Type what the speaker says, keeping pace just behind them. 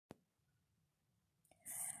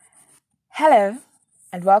Hello,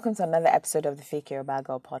 and welcome to another episode of the Fake Your Bad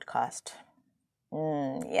Girl podcast.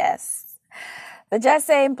 Yes, the Just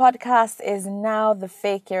Saying podcast is now the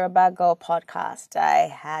Fake Your Bad Girl podcast. I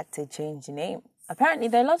had to change the name. Apparently,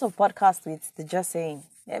 there are lots of podcasts with the Just Saying.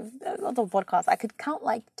 There are a lot of podcasts. I could count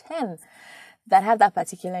like 10 that have that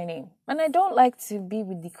particular name. And I don't like to be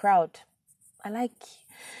with the crowd. I like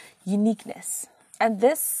uniqueness. And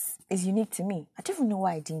this is unique to me. I don't even know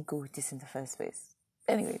why I didn't go with this in the first place.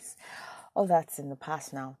 Anyways, all that's in the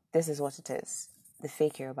past now. This is what it is. The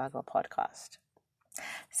Fake Your Bad Girl podcast.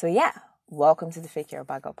 So yeah, welcome to the Fake Your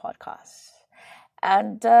Bad Girl podcast.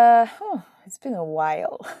 And it's been a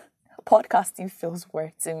while. Podcasting feels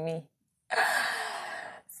weird to me.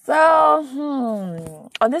 So,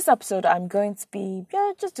 on this episode, I'm going to be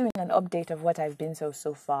just doing an update of what I've been so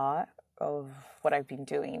far, of what I've been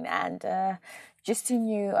doing, and just to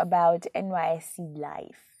you about NYSC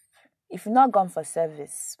life. If you're not gone for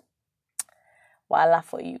service, voila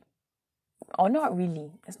for you. Or not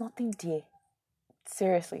really. There's nothing there.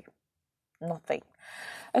 Seriously, nothing.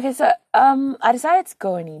 Okay, so I decided to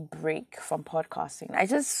go on a break from podcasting.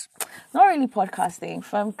 Not really podcasting,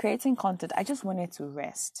 from creating content. I just wanted to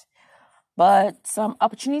rest. But some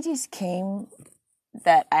opportunities came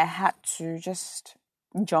that I had to just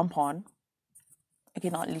jump on. Okay,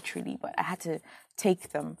 not literally, but I had to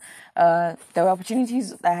take them. There were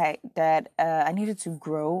opportunities that I needed to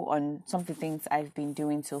grow on some of the things I've been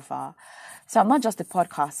doing so far. So I'm not just a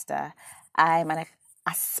podcaster. I'm an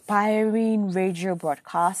aspiring radio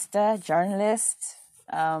broadcaster, journalist,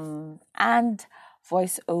 and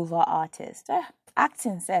voiceover artist.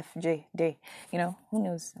 Acting, Seth, J, Day. You know, who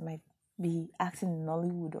knows? I might be acting in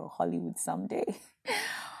Nollywood or Hollywood someday.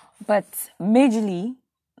 But majorly,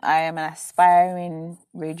 I am an aspiring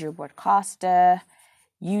radio broadcaster,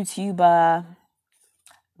 YouTuber,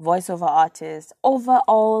 voiceover artist,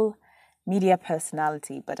 overall media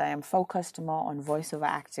personality, but I am focused more on voiceover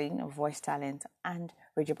acting, voice talent, and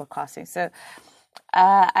radio broadcasting. So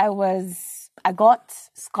I got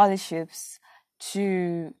scholarships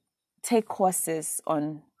to take courses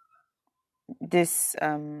on these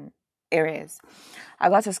areas. I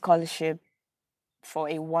got a scholarship for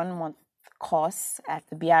a 1-month course at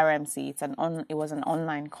the BRMC. It was an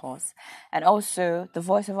online course, and also the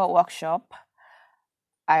voiceover workshop.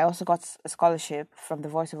 I also got a scholarship from the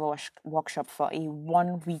voiceover workshop for a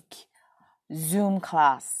 1-week Zoom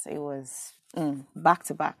class. It was back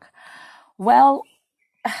to back. Well,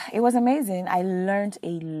 it was amazing. I learned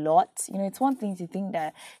a lot. You know, it's one thing to think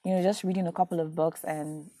that, just reading a couple of books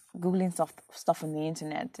and Googling stuff on the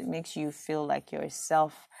internet, it makes you feel like you're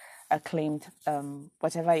self-acclaimed,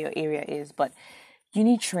 whatever your area is. But you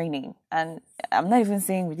need training. And I'm not even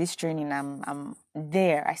saying with this training, I'm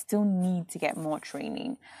there. I still need to get more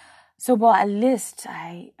training. So, but at least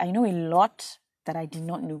I know a lot that I did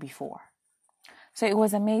not know before. So it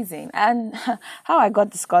was amazing. And how I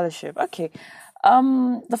got the scholarship. Okay.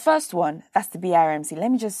 The first one, that's the BRMC.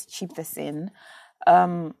 Let me just chip this in.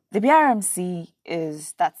 The BRMC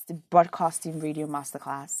that's the Broadcasting Radio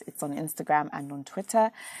Masterclass. It's on Instagram and on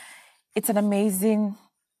Twitter. It's an amazing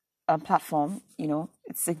platform.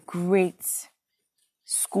 It's a great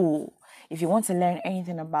school. If you want to learn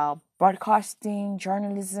anything about broadcasting,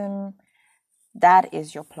 journalism, that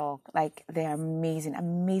is your plug. Like, they're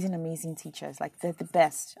amazing teachers. Like, they're the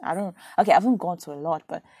best. I haven't gone to a lot,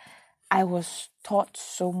 but I was taught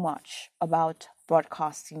so much about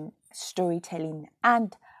broadcasting, storytelling,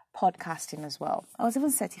 and podcasting as well. I was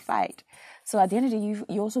even certified. So at the end of the day,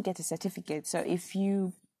 you also get a certificate. So if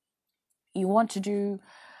you want to do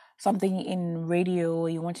something in radio,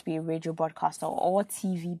 you want to be a radio broadcaster or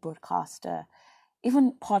TV broadcaster,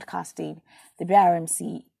 even podcasting, the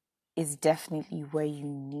BRMC is definitely where you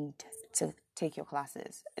need to take your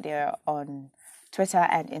classes. They're on Twitter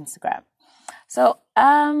and Instagram. So,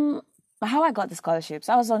 how I got the scholarships,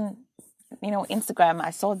 I was on, Instagram.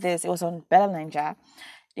 I saw this. It was on Bella Ninja.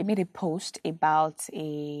 They made a post about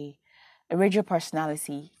a radio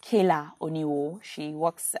personality, Kayla Oniwo. She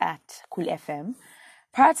works at Cool FM.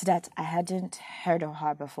 Prior to that, I hadn't heard of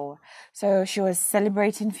her before. So she was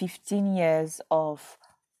celebrating 15 years of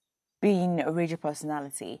being a radio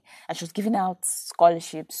personality, and she was giving out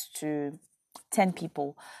scholarships to 10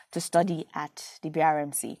 people to study at the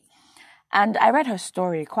BRMC. And I read her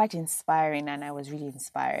story, quite inspiring, and I was really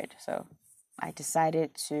inspired. So I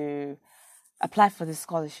decided to apply for the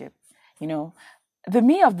scholarship. The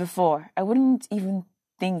me of before, I wouldn't even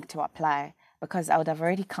think to apply because I would have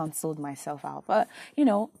already cancelled myself out. But,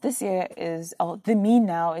 this year the me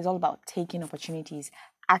now is all about taking opportunities,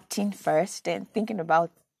 acting first, then thinking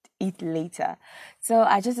about it later. So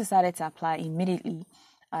I just decided to apply immediately.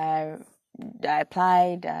 I I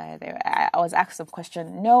applied. I was asked some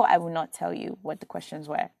question. No, I will not tell you what the questions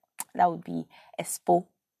were. That would be expo.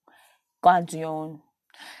 Go and do your own.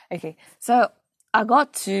 Okay, so I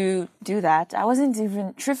got to do that. I wasn't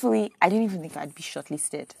even, truthfully, I didn't even think I'd be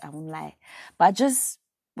shortlisted. I won't lie. But I just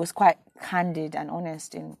was quite candid and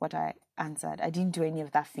honest in what I answered. I didn't do any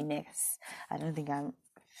of that finesse. I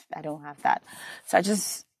don't have that. So I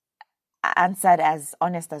just answered as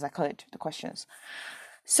honest as I could, the questions.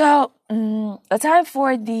 So the time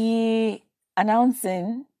for the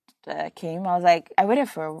announcing came. I was like, I waited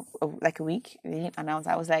for like a week. They didn't announce.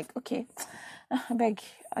 I was like, okay, I beg.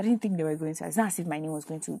 I didn't think they were going to. It's not as if my name was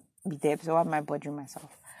going to be there. So why am I bothering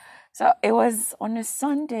myself? So it was on a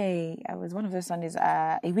Sunday. I was one of those Sundays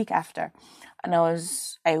a week after. And I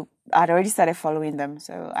had already started following them.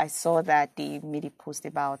 So I saw that they made a post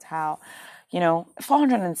about how,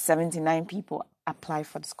 479 people applied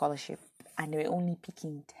for the scholarship and they were only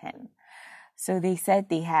picking 10. So they said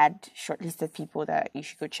they had shortlisted people that you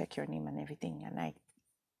should go check your name and everything. And I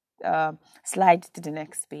slide to the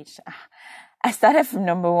next page. I started from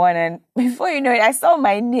number 1, and before you know it, I saw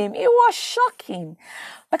my name. It was shocking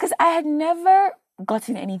because I had never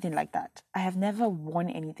gotten anything like that. I have never won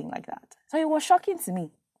anything like that. So it was shocking to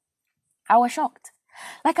me. I was shocked.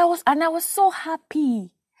 I was so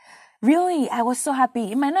happy. Really, I was so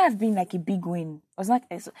happy. It might not have been like a big win. It was like,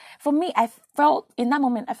 for me, in that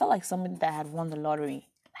moment, I felt like somebody that had won the lottery.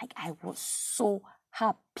 Like, I was so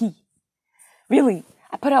happy. Really.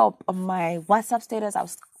 I put it up on my WhatsApp status. I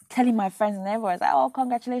was telling my friends and everyone, was like, oh,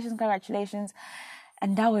 congratulations.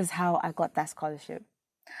 And that was how I got that scholarship.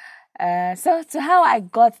 So to how I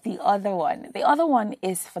got the other one. The other one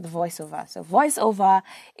is for the voiceover. So voiceover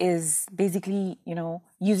is basically,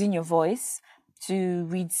 using your voice to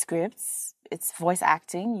read scripts. It's voice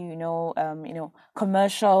acting,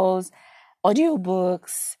 commercials,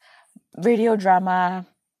 audiobooks, radio drama.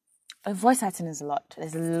 Voice acting is a lot.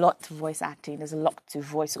 There's a lot to voice acting. There's a lot to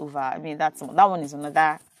voiceover. I mean, that one is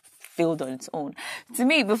another field on its own. To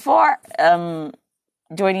me, before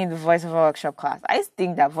joining the voiceover workshop class, I used to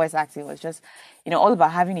think that voice acting was just, all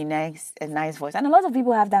about having a nice voice. And a lot of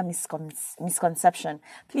people have that misconception.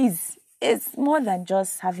 Please, it's more than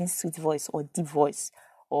just having sweet voice or deep voice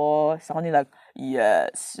or sounding like,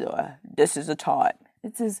 yes, this is the time.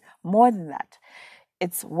 It is more than that.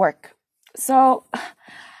 It's work. So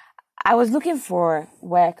I was looking for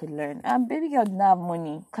where I could learn. Baby girl didn't have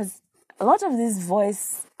money because a lot of these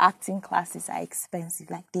voice acting classes are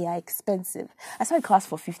expensive. Like, they are expensive. I saw a class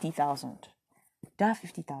for 50,000. Do I have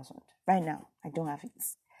 50,000? Right now, I don't have it.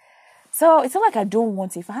 So it's not like I don't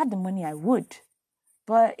want it. If I had the money, I would.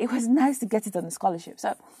 But it was nice to get it on the scholarship.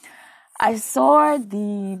 So I saw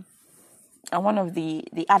one of the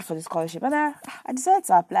ad for the scholarship, and I decided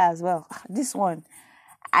to apply as well. This one,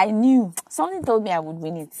 I knew something told me I would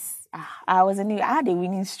win it. I had a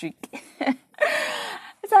winning streak.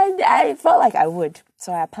 So I felt like I would.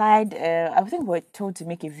 So I applied. I think we were told to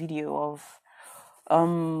make a video of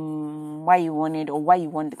why you wanted or why you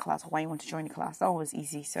want the class or why you want to join the class. That was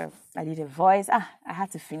easy. So I did a voice. I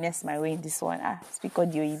had to finesse my way in this one. Speak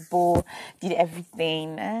audio Igbo, did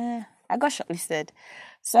everything. I got shortlisted.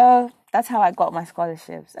 So that's how I got my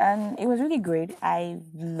scholarships. And it was really great. I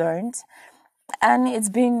learned. And it's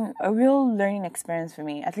been a real learning experience for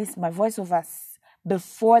me. At least my voiceovers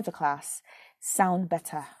before the class sound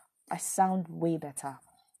better. I sound way better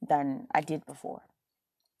than I did before.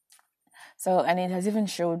 So, and it has even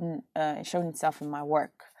shown itself in my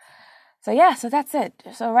work. So that's it.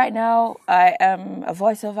 So right now I am a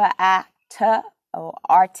voiceover actor or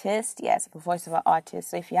artist. Yes, I'm a voiceover artist.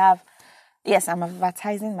 So I'm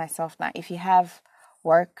advertising myself now. If you have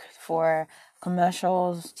work for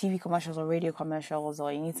commercials, TV commercials or radio commercials,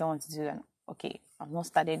 or you need someone to do them, okay, I've not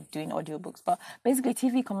started doing audiobooks, but basically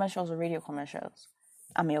TV commercials or radio commercials,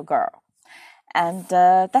 I'm your girl. And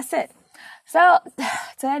that's it. So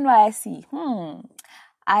to NYSC,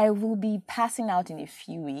 I will be passing out in a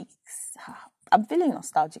few weeks. I'm feeling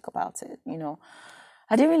nostalgic about it,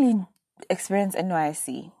 I didn't really experience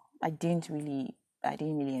NYSC. I didn't really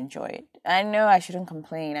enjoy it. I know I shouldn't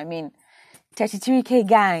complain. I mean, 33K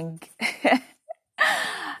gang.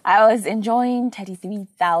 I was enjoying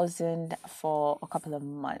 33,000 for a couple of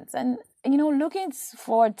months. And, looking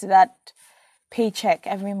forward to that paycheck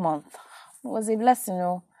every month was a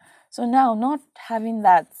blessing, So now not having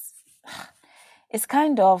that, it's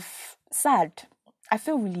kind of sad. I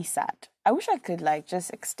feel really sad. I wish I could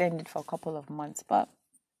just extend it for a couple of months, but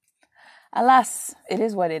alas, it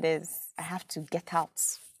is what it is. I have to get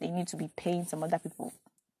out. They need to be paying some other people.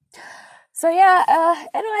 So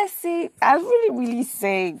NYSC, I really, really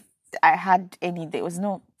say I had there was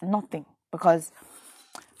nothing. because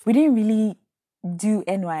we didn't really do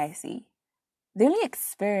NYC. The only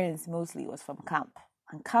experience mostly was from camp.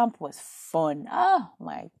 And camp was fun. Oh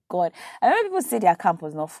my God. I know people say their camp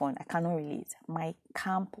was not fun. I cannot relate. My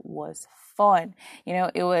camp was fun. It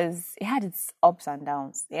had its ups and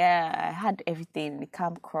downs. Yeah, I had everything. The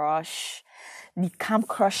camp crush, the camp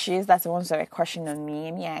crushes. That's the ones that were crushing on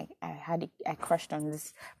me. I crushed on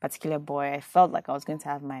this particular boy. I felt like I was going to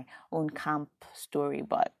have my own camp story,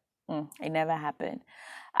 but it never happened.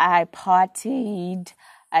 I partied.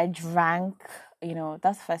 I drank.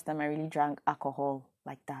 That's the first time I really drank alcohol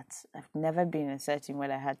like that. I've never been in a setting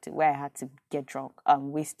where I had to get drunk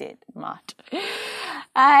and wasted, mad.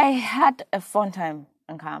 I had a fun time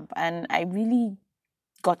in camp, and I really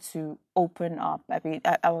got to open up. I mean,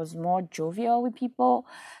 I was more jovial with people.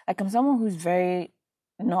 Like, I'm someone who's very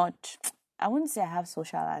not. I wouldn't say I have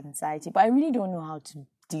social anxiety, but I really don't know how to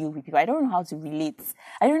deal with people. I don't know how to relate.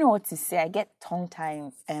 I don't know what to say. I get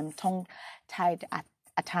tongue-tied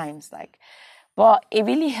at times, but it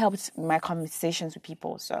really helped my conversations with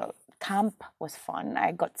people. So camp was fun.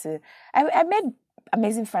 I made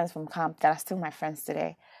amazing friends from camp that are still my friends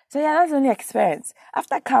today. So yeah, that's the only experience.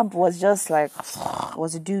 After camp was just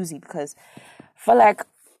was a doozy, because for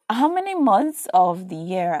how many months of the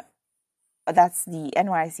year, that's the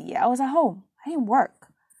NYC year, I was at home. I didn't work.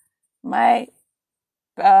 My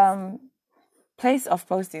place of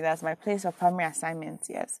posting, that's my place of primary assignments,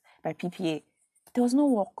 yes, by PPA, there was no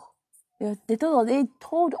work. They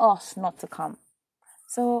told us not to come.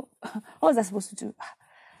 So what was I supposed to do?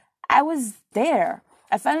 I was there.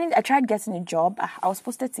 I tried getting a job. I was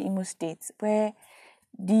posted to Imo State, where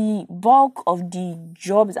the bulk of the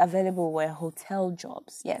jobs available were hotel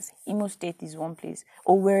jobs. Yes, Imo State is one place.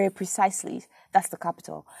 Owerri, precisely, that's the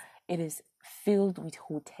capital. It is filled with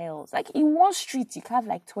hotels. Like, in one street, you can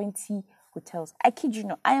have 20 hotels. I kid you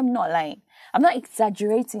not. I am not lying. I'm not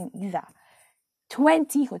exaggerating either.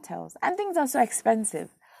 20 hotels, and things are so expensive.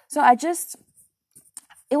 So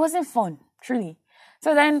it wasn't fun, truly.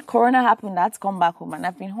 So then Corona happened. I had to come back home, and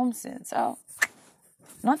I've been home since. So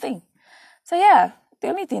nothing. So yeah, the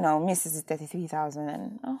only thing I'll miss is the 33,000,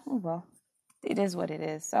 and oh well, it is what it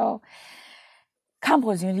is. So camp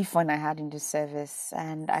was the only fun I had in this service,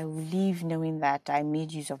 and I will leave knowing that I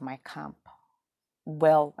made use of my camp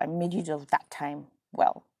well. I made use of that time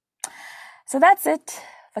well. So that's it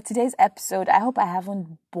for today's episode. I hope I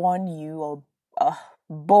haven't bored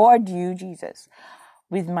you, Jesus,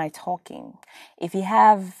 with my talking. If you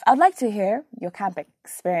have, I'd like to hear your camp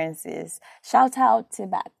experiences. Shout out to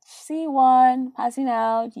that C1 passing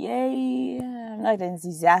out. Yay. I'm not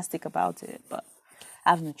enthusiastic about it, but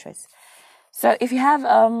I have no choice. So if you have,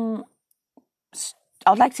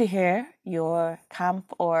 I'd like to hear your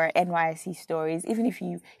camp or NYC stories, even if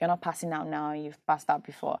you're not passing out now, you've passed out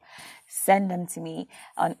before. Send them to me.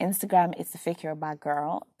 On Instagram, it's the Fake Yoruba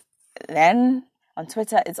Girl. Then on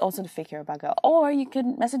Twitter, it's also the Fake Yoruba Girl. Or you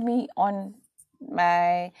can message me on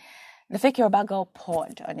the Fake Yoruba Girl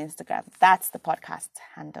pod on Instagram. That's the podcast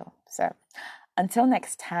handle. So until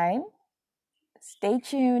next time, stay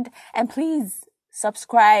tuned, and please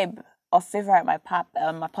subscribe or favorite my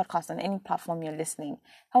podcast on any platform you're listening.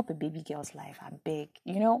 Help a baby girl's life. I'm big.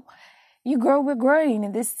 We're growing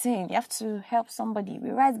in this thing. You have to help somebody. We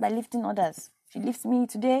rise by lifting others. If you lift me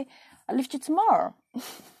today, I'll lift you tomorrow.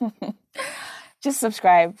 Just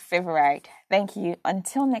subscribe, favorite. Thank you.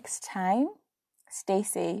 Until next time, stay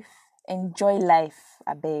safe. Enjoy life.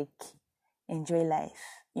 I beg. Enjoy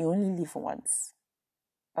life. You only live once.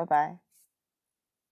 Bye-bye.